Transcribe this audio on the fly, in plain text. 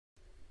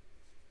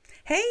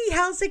Hey,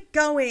 how's it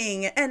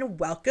going? And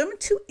welcome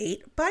to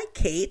 8 by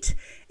Kate,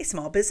 a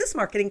small business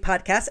marketing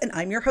podcast. And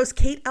I'm your host,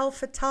 Kate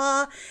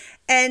El-Fatah.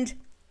 And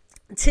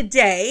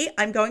today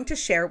I'm going to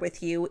share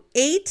with you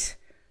 8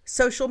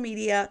 social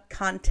media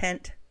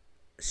content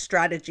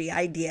strategy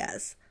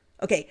ideas.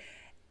 Okay,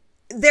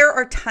 there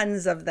are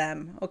tons of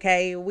them.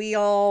 Okay,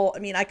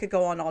 I could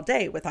go on all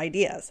day with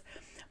ideas,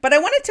 but I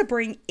wanted to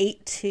bring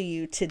 8 to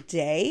you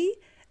today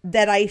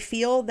that I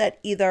feel that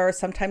either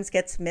sometimes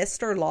gets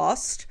missed or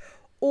lost,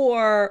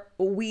 or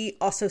we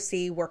also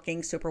see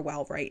working super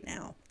well right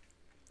now.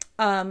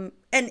 And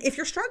if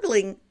you're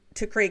struggling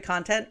to create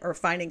content or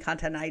finding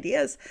content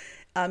ideas,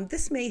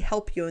 this may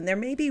help you. And there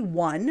may be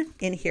one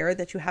in here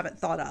that you haven't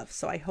thought of.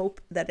 So I hope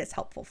that it's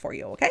helpful for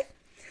you. Okay.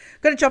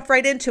 I'm going to jump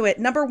right into it.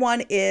 Number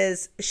 1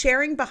 is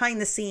sharing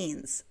behind the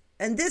scenes.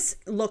 And this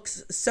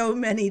looks so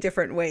many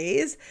different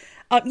ways.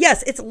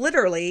 Yes, it's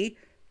literally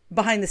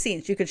behind the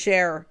scenes. You could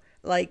share,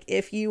 like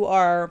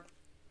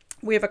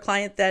we have a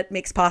client that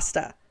makes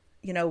pasta.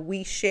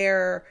 We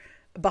share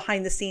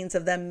behind the scenes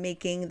of them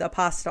making the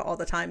pasta all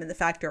the time in the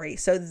factory.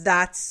 So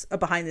that's a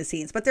behind the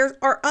scenes. But there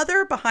are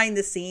other behind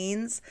the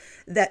scenes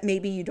that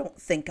maybe you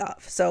don't think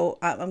of. So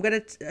I'm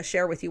going to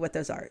share with you what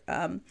those are.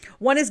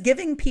 One is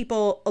giving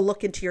people a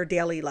look into your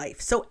daily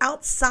life. So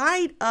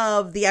outside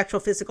of the actual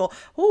physical,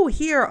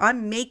 here,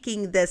 I'm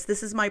making this.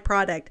 This is my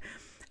product.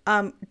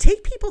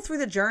 Take people through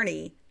the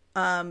journey.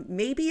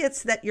 Maybe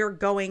it's that you're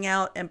going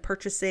out and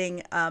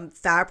purchasing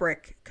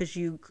fabric because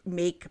you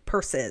make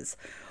purses,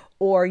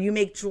 or you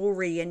make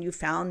jewelry and you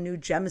found new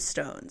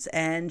gemstones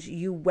and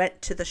you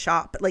went to the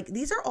shop. Like,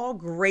 these are all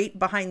great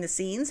behind the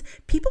scenes.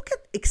 People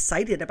get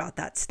excited about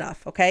that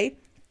stuff. Okay.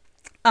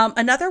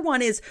 Another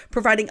one is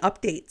providing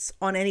updates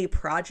on any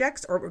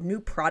projects or new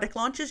product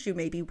launches you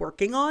may be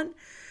working on.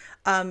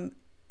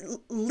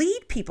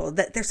 Lead people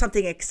that there's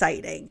something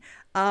exciting.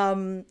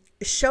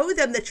 Show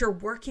them that you're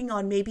working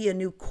on maybe a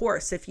new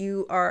course. If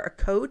you are a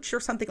coach or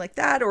something like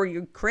that, or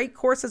you create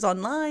courses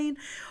online,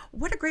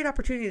 what a great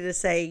opportunity to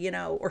say,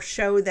 or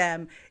show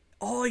them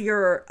all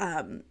your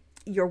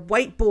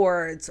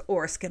whiteboards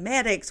or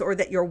schematics, or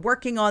that you're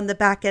working on the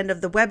back end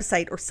of the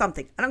website or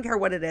something. I don't care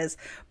what it is,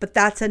 but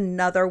that's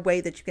another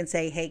way that you can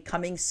say, hey,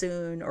 coming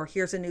soon, or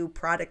here's a new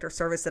product or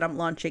service that I'm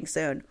launching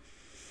soon.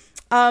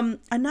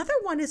 Another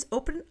one is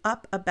open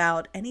up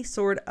about any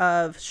sort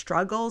of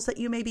struggles that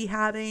you may be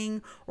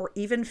having, or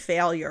even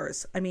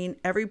failures. I mean,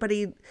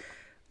 everybody,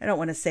 I don't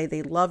want to say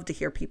they love to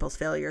hear people's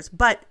failures,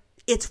 but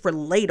it's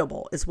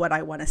relatable is what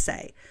I want to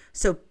say.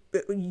 So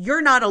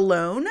you're not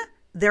alone.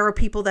 There are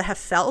people that have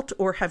felt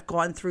or have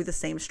gone through the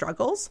same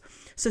struggles.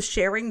 So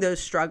sharing those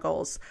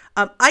struggles,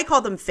 I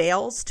call them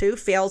fails too.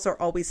 Fails are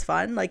always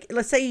fun. Like,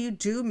 let's say you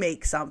do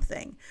make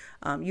something,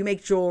 you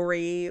make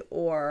jewelry,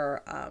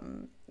 or,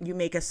 you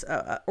make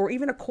or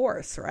even a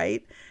course,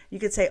 right? You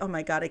could say, oh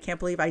my God, I can't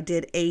believe I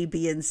did A,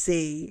 B, and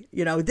C.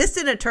 This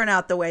didn't turn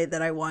out the way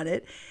that I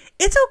wanted.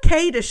 It's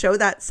okay to show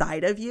that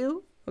side of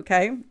you.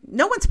 Okay.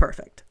 No one's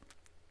perfect.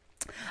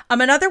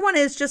 Another one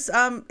is just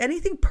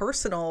anything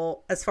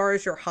personal as far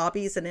as your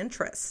hobbies and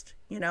interests.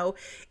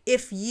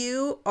 If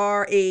you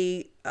are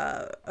a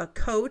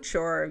coach,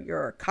 or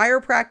you're a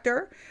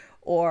chiropractor,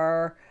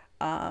 or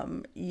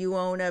you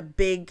own a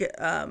big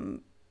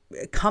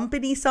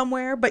company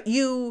somewhere, but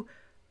you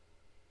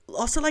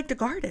also like to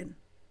garden,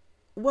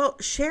 well,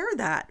 share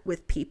that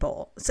with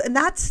people. So, and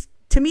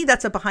to me,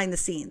 that's a behind the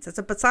scenes. It's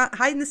a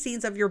behind the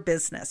scenes of your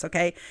business.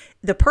 Okay.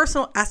 The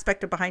personal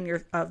aspect of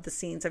the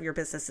scenes of your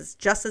business is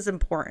just as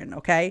important.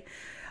 Okay.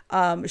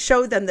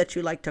 Show them that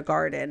you like to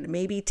garden.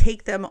 Maybe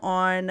take them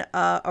on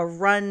a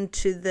run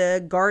to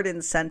the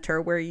garden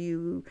center where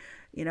you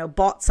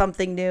bought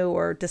something new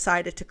or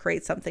decided to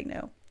create something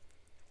new.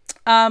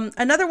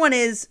 Another one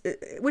is,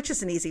 which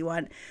is an easy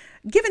one,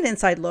 give an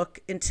inside look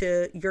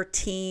into your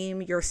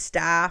team, your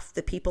staff,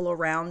 the people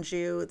around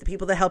you, the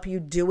people that help you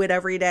do it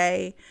every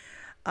day.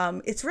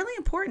 It's really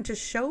important to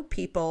show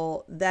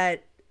people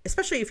that,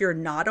 especially if you're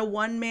not a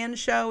one-man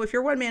show. If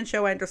you're a one-man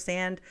show, I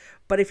understand.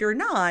 But if you're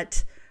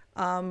not,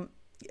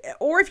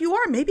 or if you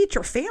are, maybe it's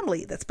your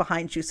family that's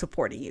behind you,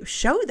 supporting you.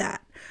 Show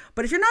that.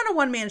 But if you're not a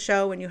one-man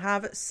show and you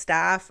have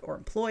staff or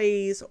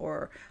employees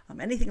or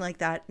anything like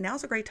that,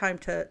 now's a great time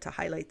to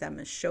highlight them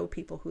and show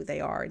people who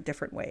they are in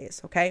different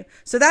ways. Okay.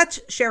 So that's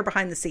share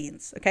behind the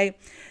scenes. Okay.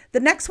 The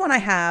next one I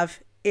have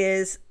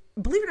is,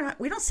 believe it or not,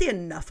 we don't see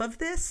enough of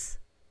this.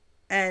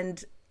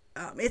 And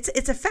it's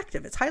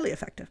effective. It's highly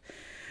effective,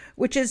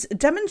 which is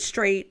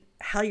demonstrate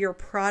how your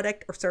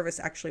product or service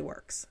actually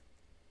works.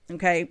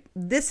 Okay.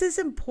 This is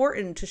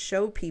important to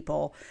show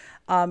people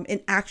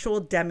in actual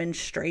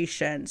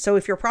demonstration. So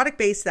if you're product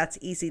based, that's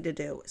easy to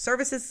do.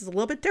 Services is a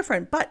little bit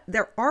different, but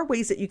there are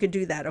ways that you can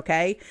do that.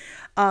 Okay.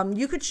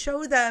 You could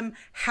show them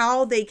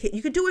how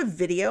you could do a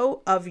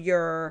video of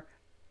your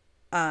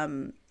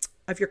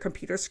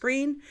computer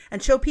screen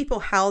and show people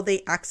how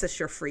they access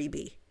your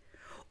freebie.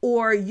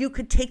 Or you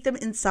could take them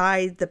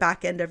inside the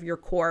back end of your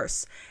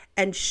course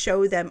and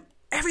show them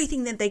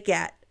everything that they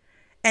get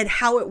and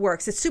how it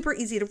works. It's super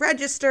easy to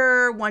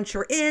register. Once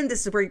you're in,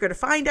 this is where you're going to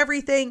find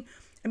everything.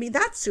 I mean,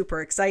 that's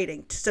super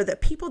exciting so that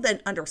people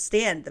then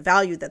understand the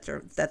value that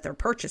they're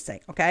purchasing.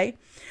 Okay.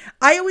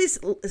 I always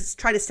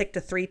try to stick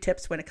to 3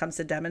 tips when it comes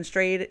to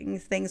demonstrating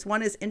things.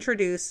 One is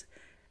introduce,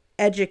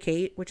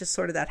 educate, which is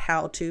sort of that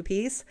how-to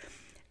piece.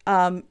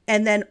 And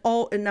then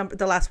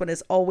the last one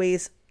is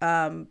always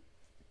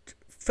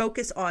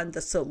focus on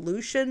the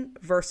solution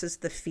versus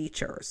the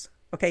features.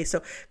 Okay,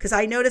 so because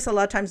I notice a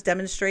lot of times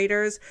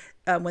demonstrators,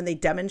 when they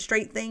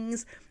demonstrate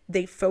things,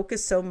 they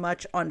focus so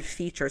much on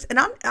features. And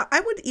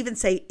I would even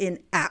say in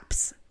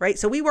apps, right?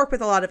 So we work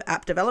with a lot of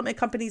app development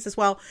companies as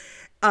well.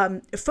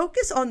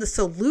 Focus on the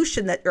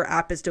solution that your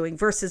app is doing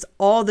versus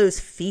all those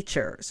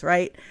features,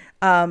 right?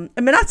 I'm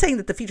not saying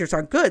that the features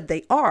aren't good.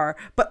 They are.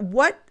 But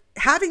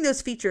having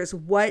those features,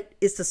 what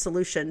is the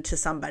solution to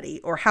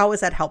somebody, or how is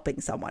that helping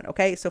someone?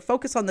 Okay, so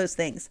focus on those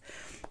things.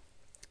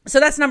 So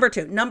that's number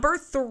 2. Number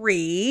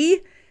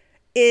 3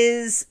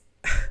 is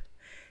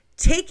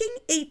taking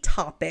a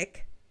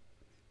topic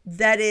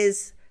that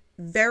is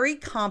very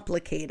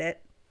complicated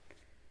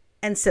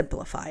and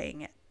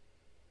simplifying it.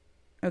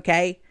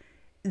 Okay.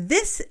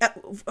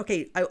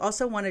 I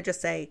also want to just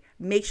say,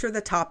 make sure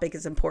the topic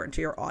is important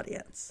to your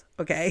audience.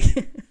 Okay.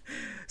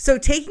 So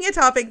taking a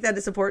topic that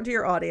is important to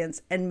your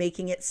audience and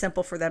making it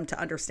simple for them to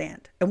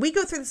understand. And we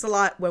go through this a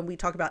lot when we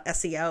talk about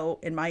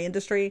SEO in my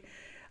industry,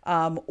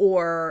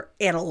 or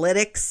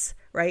analytics,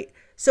 right?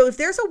 So if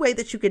there's a way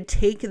that you could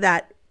take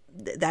that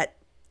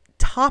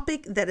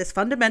topic that is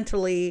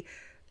fundamentally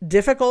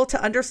difficult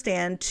to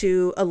understand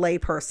to a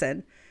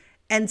layperson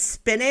and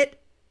spin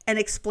it and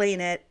explain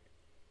it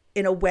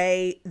in a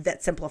way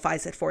that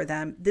simplifies it for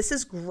them, this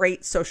is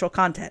great social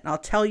content. And I'll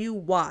tell you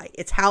why.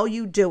 It's how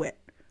you do it.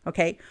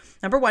 Okay.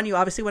 Number 1, you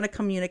obviously want to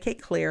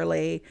communicate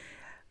clearly.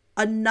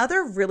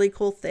 Another really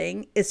cool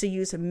thing is to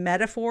use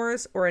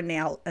metaphors or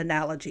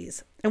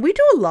analogies. And we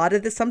do a lot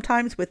of this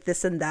sometimes with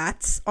this and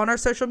that's on our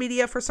social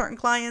media for certain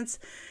clients.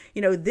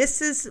 You know,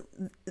 this is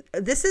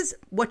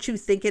what you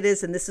think it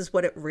is and this is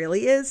what it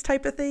really is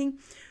type of thing.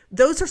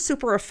 Those are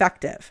super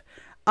effective.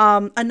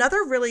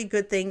 Another really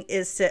good thing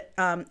is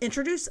to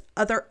introduce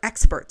other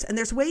experts. And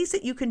there's ways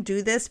that you can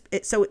do this.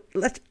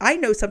 I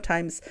know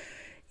sometimes,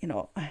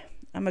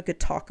 I'm a good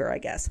talker, I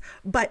guess.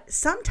 But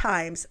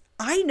sometimes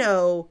I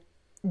know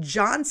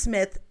John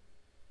Smith,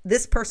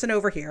 this person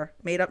over here,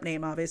 made up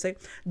name, obviously,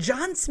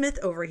 John Smith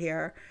over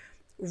here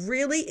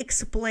really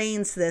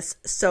explains this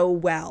so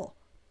well.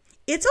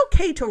 It's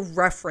okay to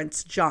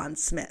reference John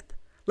Smith.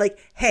 Like,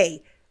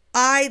 hey,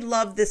 I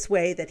love this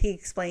way that he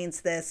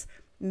explains this.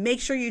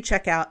 Make sure you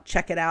check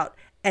it out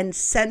and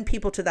send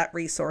people to that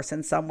resource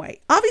in some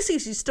way. Obviously,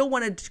 you still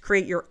want to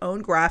create your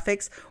own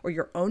graphics or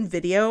your own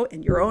video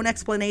and your own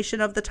explanation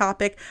of the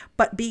topic,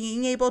 but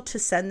being able to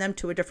send them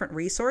to a different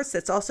resource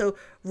that's also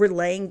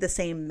relaying the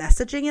same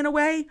messaging in a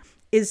way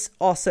is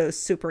also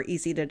super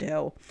easy to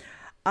do.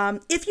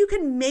 If you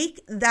can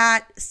make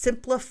that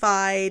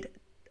simplified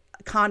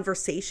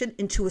conversation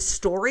into a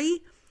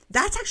story,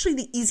 that's actually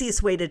the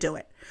easiest way to do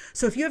it.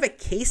 So if you have a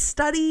case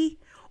study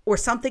or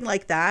something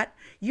like that,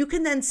 you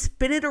can then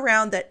spin it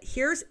around that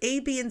here's A,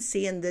 B, and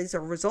C, and these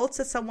are results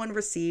that someone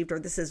received, or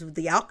this is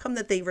the outcome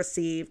that they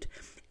received,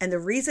 and the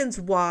reasons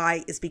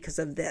why is because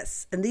of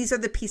this. And these are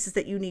the pieces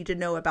that you need to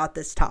know about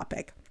this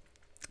topic.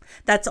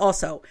 That's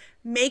also,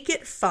 make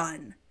it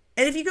fun.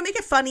 And if you can make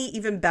it funny,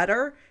 even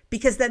better,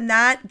 because then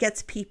that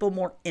gets people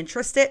more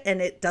interested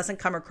and it doesn't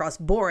come across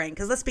boring.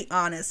 Because let's be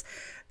honest,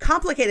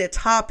 complicated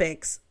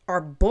topics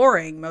are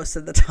boring most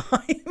of the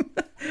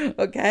time.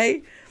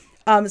 Okay.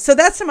 So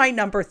that's my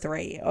number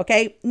 3.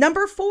 Okay.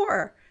 Number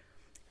 4,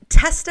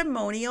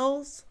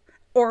 testimonials,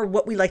 or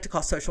what we like to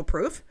call social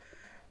proof.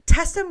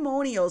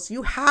 Testimonials,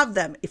 you have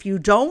them. If you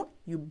don't,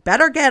 you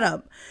better get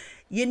them.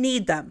 You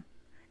need them.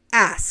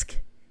 Ask.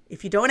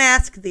 If you don't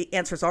ask, the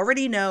answer is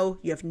already no.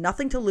 You have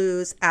nothing to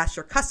lose. Ask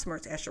your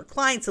customers, ask your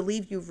clients to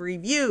leave you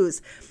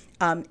reviews.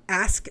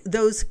 Ask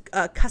those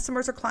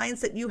customers or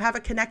clients that you have a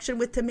connection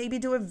with to maybe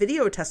do a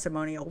video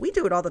testimonial. We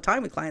do it all the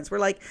time with clients. We're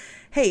like,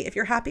 hey, if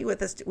you're happy with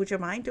this, would you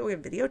mind doing a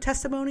video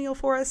testimonial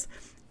for us?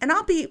 And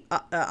I'll be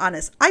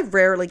honest, I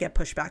rarely get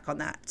pushback on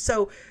that.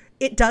 So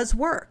it does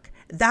work.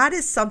 That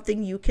is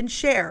something you can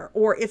share.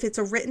 Or if it's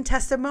a written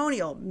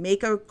testimonial,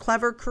 make a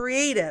clever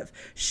creative,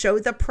 show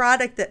the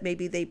product that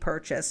maybe they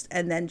purchased,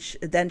 and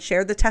then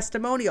share the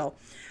testimonial.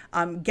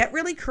 Get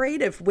really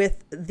creative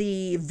with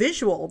the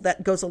visual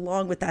that goes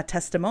along with that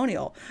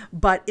testimonial,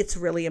 but it's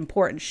really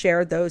important.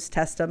 Share those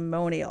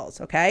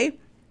testimonials. Okay.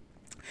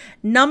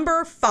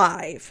 Number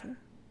 5,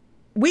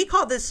 we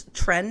call this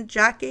trend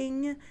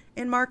jacking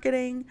in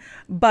marketing,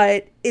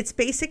 but it's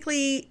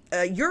basically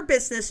your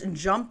business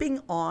jumping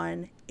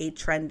on a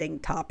trending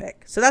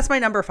topic. So that's my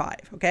number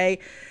 5. Okay.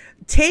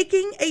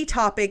 Taking a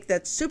topic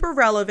that's super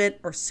relevant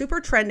or super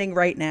trending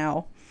right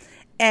now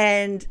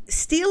and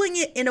stealing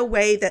it in a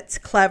way that's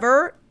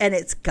clever, and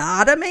it's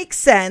gotta make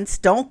sense.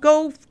 Don't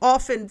go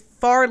off in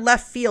far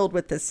left field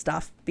with this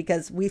stuff,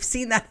 because we've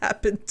seen that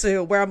happen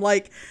too, where I'm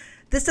like,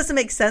 this doesn't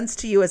make sense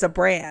to you as a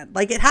brand.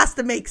 Like, it has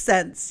to make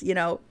sense,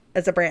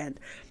 as a brand.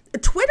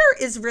 Twitter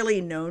is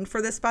really known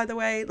for this, by the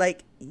way.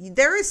 Like,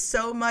 there is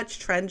so much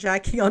trend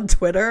jacking on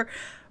Twitter.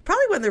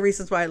 Probably one of the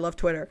reasons why I love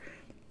Twitter.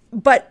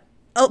 But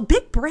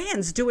big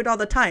brands do it all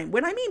the time.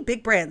 When I mean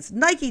big brands,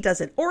 Nike does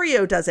it,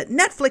 Oreo does it,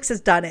 Netflix has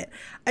done it.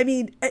 I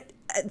mean, I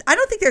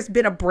don't think there's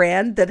been a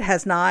brand that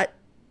has not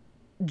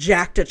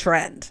jacked a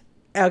trend.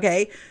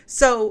 Okay.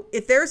 So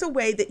if there's a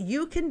way that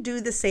you can do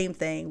the same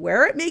thing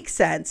where it makes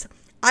sense,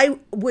 I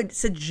would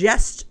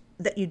suggest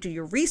that you do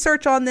your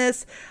research on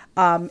this,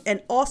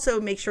 and also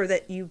make sure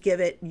that you give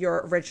it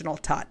your original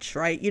touch,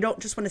 right? You don't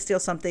just want to steal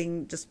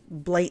something just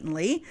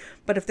blatantly,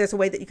 but if there's a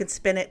way that you can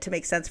spin it to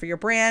make sense for your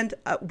brand,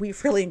 we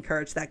really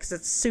encourage that because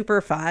it's super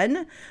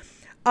fun.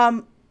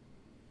 A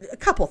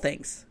couple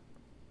things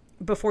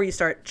before you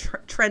start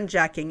trend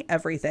jacking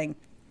everything.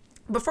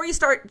 Before you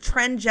start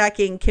trend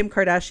jacking Kim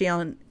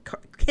Kardashian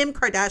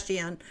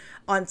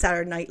on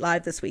Saturday Night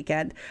Live this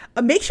weekend,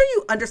 make sure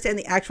you understand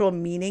the actual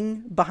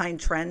meaning behind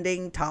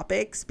trending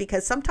topics,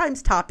 because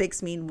sometimes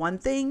topics mean one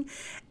thing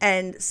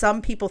and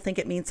some people think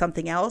it means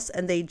something else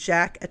and they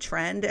jack a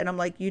trend. And I'm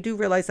like, you do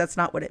realize that's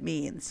not what it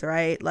means,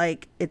 right?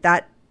 Like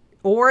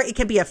or it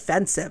can be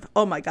offensive.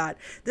 Oh my God.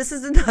 This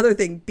is another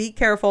thing. Be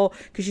careful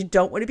because you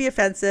don't want to be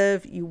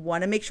offensive. You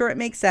want to make sure it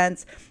makes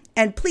sense.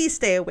 And please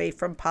stay away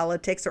from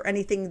politics or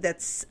anything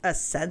that's a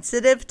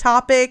sensitive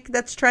topic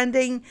that's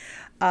trending,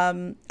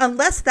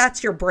 unless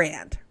that's your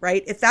brand,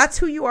 right? If that's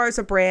who you are as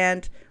a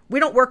brand, we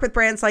don't work with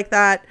brands like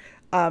that,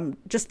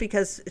 just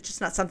because it's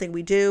just not something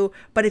we do.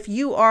 But if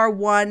you are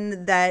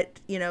one that,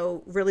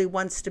 really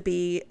wants to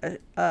be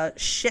a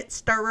shit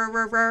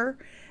stirrer,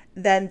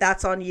 then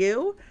that's on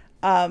you.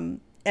 And,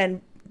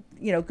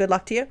 good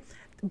luck to you.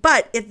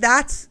 But if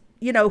that's,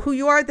 who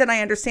you are, then I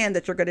understand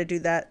that you're going to do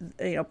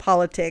that,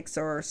 politics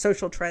or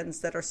social trends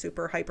that are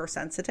super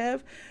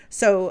hypersensitive.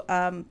 So,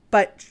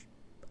 but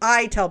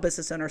I tell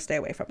business owners, stay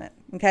away from it.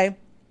 Okay.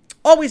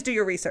 Always do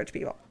your research,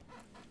 people.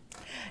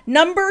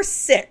 Number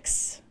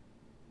 6,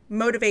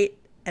 motivate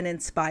and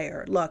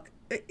inspire. Look,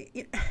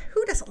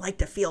 who doesn't like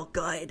to feel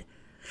good?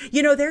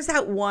 There's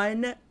that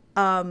one,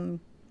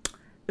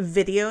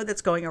 video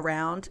that's going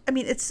around. I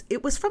mean,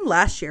 it was from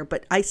last year,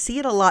 but I see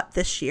it a lot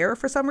this year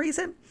for some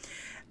reason.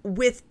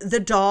 With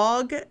the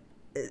dog,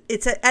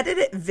 it's an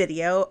edited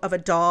video of a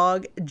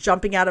dog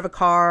jumping out of a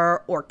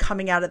car or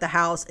coming out of the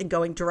house and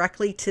going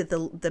directly to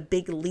the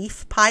big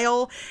leaf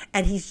pile,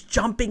 and he's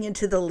jumping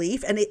into the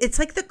leaf, and it's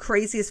like the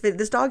craziest video.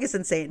 This dog is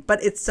insane,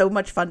 but it's so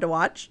much fun to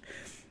watch.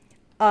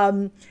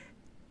 I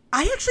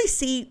actually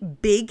see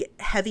big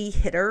heavy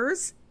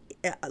hitters,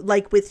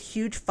 like with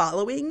huge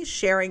followings,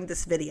 sharing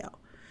this video.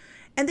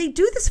 And they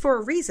do this for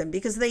a reason,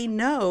 because they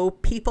know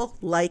people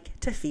like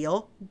to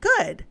feel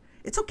good.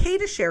 It's okay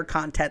to share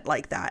content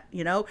like that.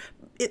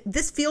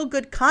 This feel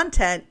good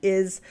content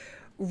is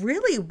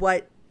really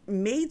what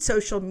made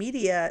social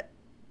media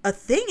a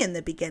thing in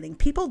the beginning.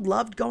 People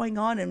loved going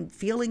on and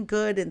feeling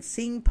good and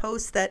seeing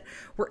posts that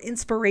were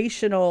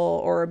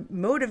inspirational or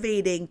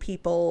motivating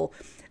people.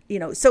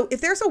 So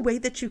if there's a way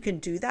that you can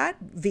do that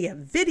via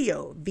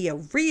video, via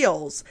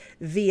Reels,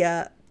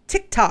 via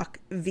TikTok,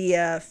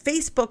 via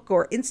Facebook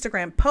or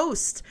Instagram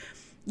posts,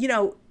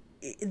 you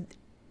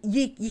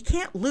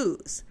can't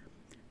lose.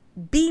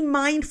 Be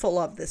mindful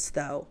of this,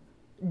 though.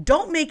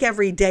 Don't make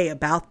every day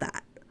about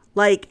that.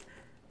 Like,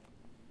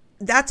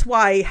 that's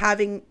why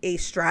having a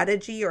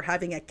strategy or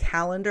having a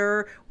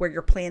calendar where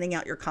you're planning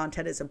out your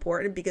content is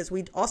important, because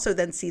we also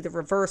then see the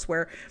reverse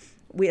where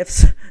we have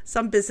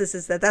some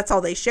businesses that's all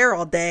they share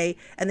all day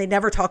and they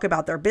never talk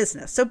about their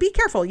business. So be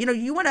careful.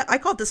 You want to, I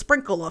call it the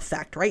sprinkle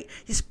effect, right?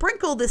 You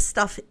sprinkle this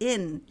stuff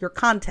in your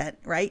content,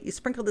 right? You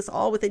sprinkle this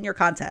all within your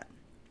content.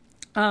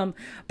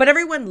 But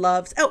everyone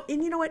loves,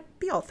 and you know what?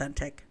 Be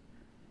authentic.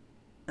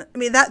 I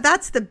mean,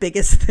 that's the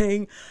biggest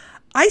thing.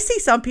 I see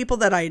some people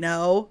that I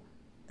know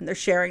and they're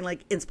sharing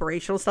like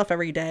inspirational stuff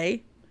every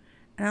day.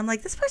 And I'm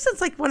like, this person's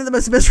like one of the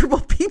most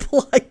miserable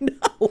people I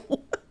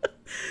know.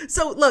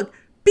 So look,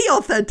 be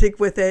authentic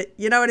with it.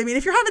 You know what I mean?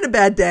 If you're having a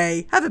bad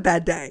day, have a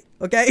bad day.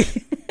 Okay.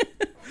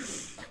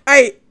 All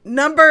right.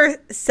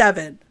 Number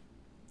 7,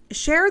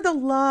 share the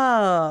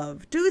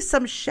love. Do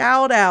some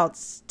shout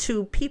outs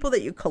to people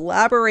that you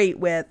collaborate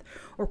with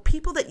or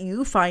people that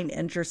you find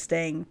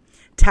interesting.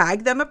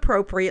 Tag them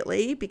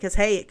appropriately, because,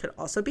 hey, it could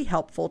also be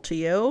helpful to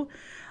you.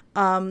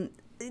 I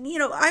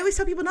always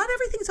tell people not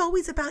everything's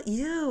always about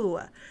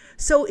you.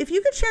 So if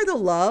you could share the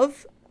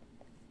love,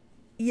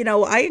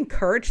 I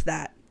encourage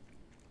that.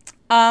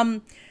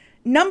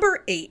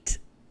 Number 8.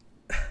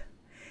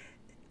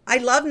 I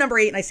love number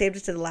 8, and I saved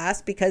it to the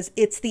last because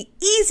it's the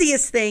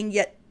easiest thing,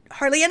 yet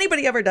hardly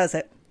anybody ever does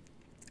it,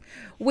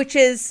 which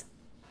is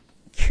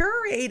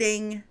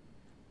curating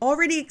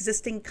already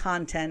existing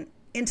content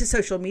into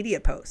social media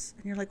posts.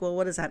 And you're like, well,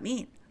 what does that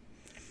mean?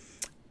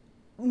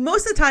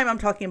 Most of the time I'm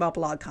talking about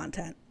blog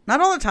content.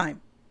 Not all the time,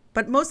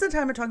 but most of the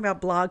time I'm talking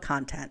about blog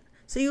content.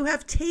 So you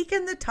have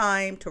taken the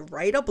time to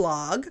write a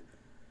blog.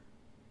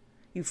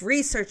 You've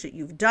researched it.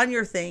 You've done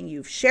your thing.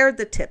 You've shared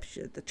the tips,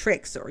 the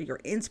tricks, or your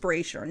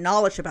inspiration or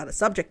knowledge about a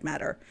subject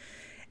matter.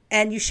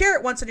 And you share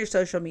it once on your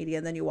social media,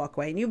 and then you walk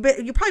away. And you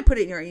probably put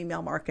it in your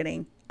email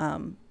marketing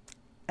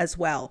as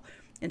well,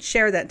 and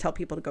share that and tell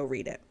people to go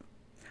read it.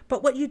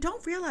 But what you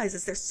don't realize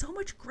is there's so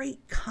much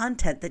great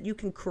content that you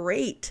can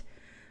create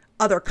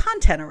other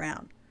content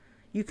around.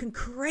 You can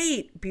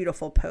create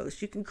beautiful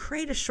posts. You can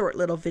create a short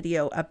little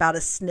video about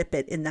a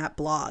snippet in that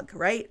blog,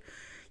 right?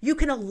 You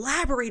can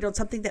elaborate on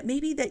something that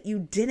maybe that you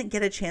didn't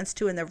get a chance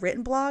to in the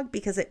written blog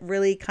because it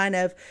really kind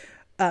of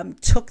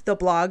took the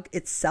blog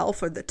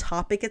itself or the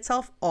topic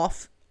itself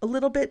off a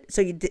little bit.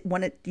 So you didn't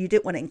want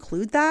to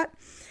include that.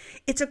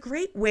 It's a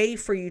great way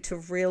for you to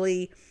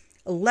really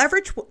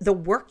leverage the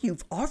work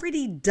you've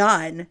already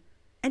done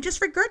and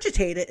just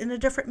regurgitate it in a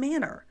different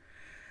manner.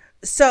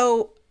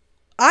 So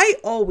I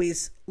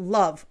always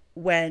love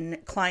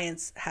when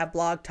clients have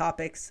blog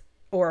topics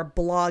or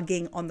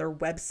blogging on their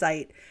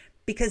website,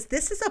 because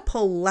this is a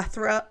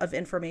plethora of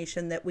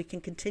information that we can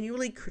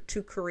continually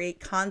to create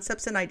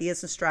concepts and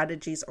ideas and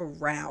strategies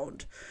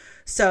around.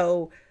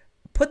 So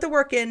put the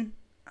work in.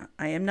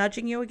 I am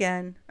nudging you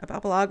again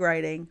about blog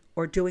writing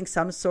or doing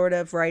some sort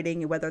of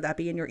writing, whether that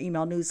be in your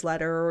email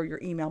newsletter or your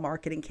email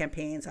marketing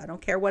campaigns. I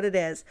don't care what it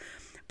is.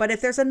 But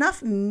if there's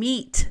enough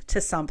meat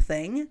to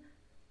something,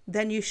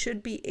 then you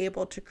should be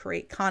able to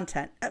create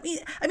content. I mean,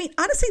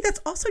 honestly, that's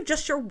also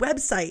just your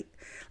website.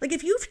 Like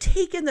if you've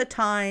taken the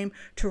time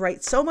to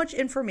write so much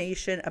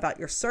information about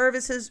your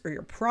services or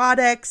your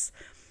products,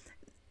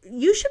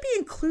 you should be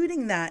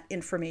including that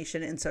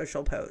information in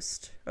social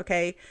post.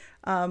 Okay.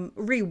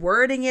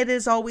 Rewording it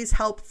is always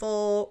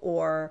helpful,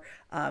 or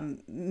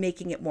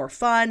making it more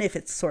fun if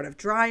it's sort of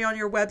dry on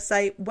your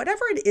website,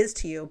 whatever it is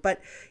to you.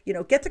 But,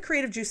 get the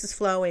creative juices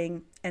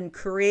flowing and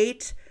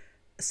create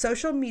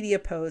social media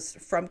posts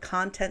from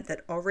content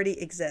that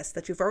already exists,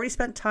 that you've already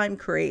spent time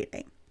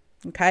creating.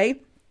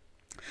 Okay.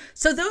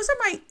 So those are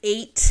my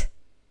 8.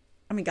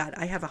 Oh my God,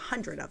 I have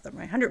 100 of them,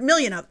 right? 100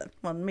 million of them.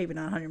 Well, maybe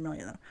not 100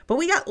 million of them, but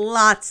we got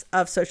lots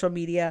of social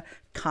media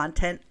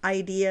content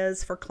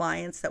ideas for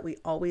clients that we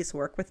always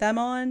work with them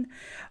on.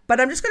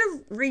 But I'm just going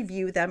to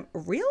review them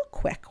real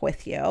quick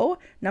with you.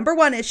 Number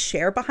 1 is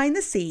share behind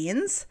the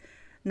scenes.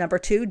 Number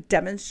 2,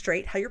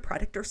 demonstrate how your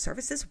product or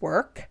services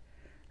work.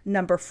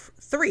 Number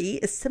 3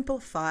 is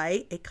simplify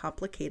a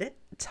complicated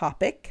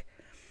topic.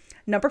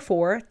 Number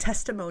 4,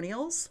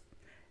 testimonials.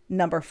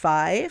 Number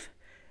 5,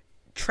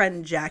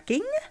 trend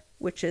jacking,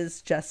 which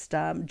is just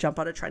jump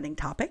on a trending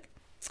topic.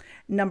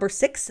 Number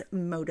 6,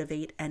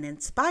 motivate and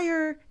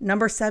inspire.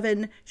 Number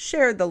 7,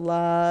 share the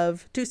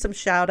love, do some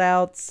shout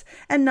outs.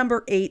 And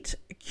number 8,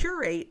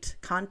 curate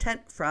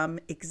content from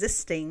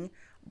existing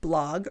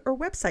blog or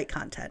website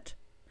content.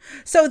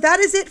 So that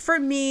is it for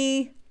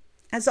me.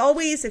 As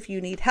always, if you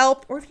need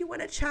help or if you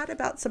want to chat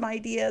about some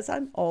ideas,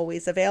 I'm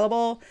always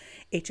available.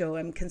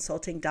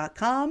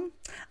 HOMconsulting.com.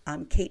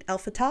 I'm Kate El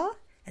Fatah,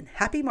 and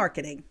happy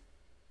marketing.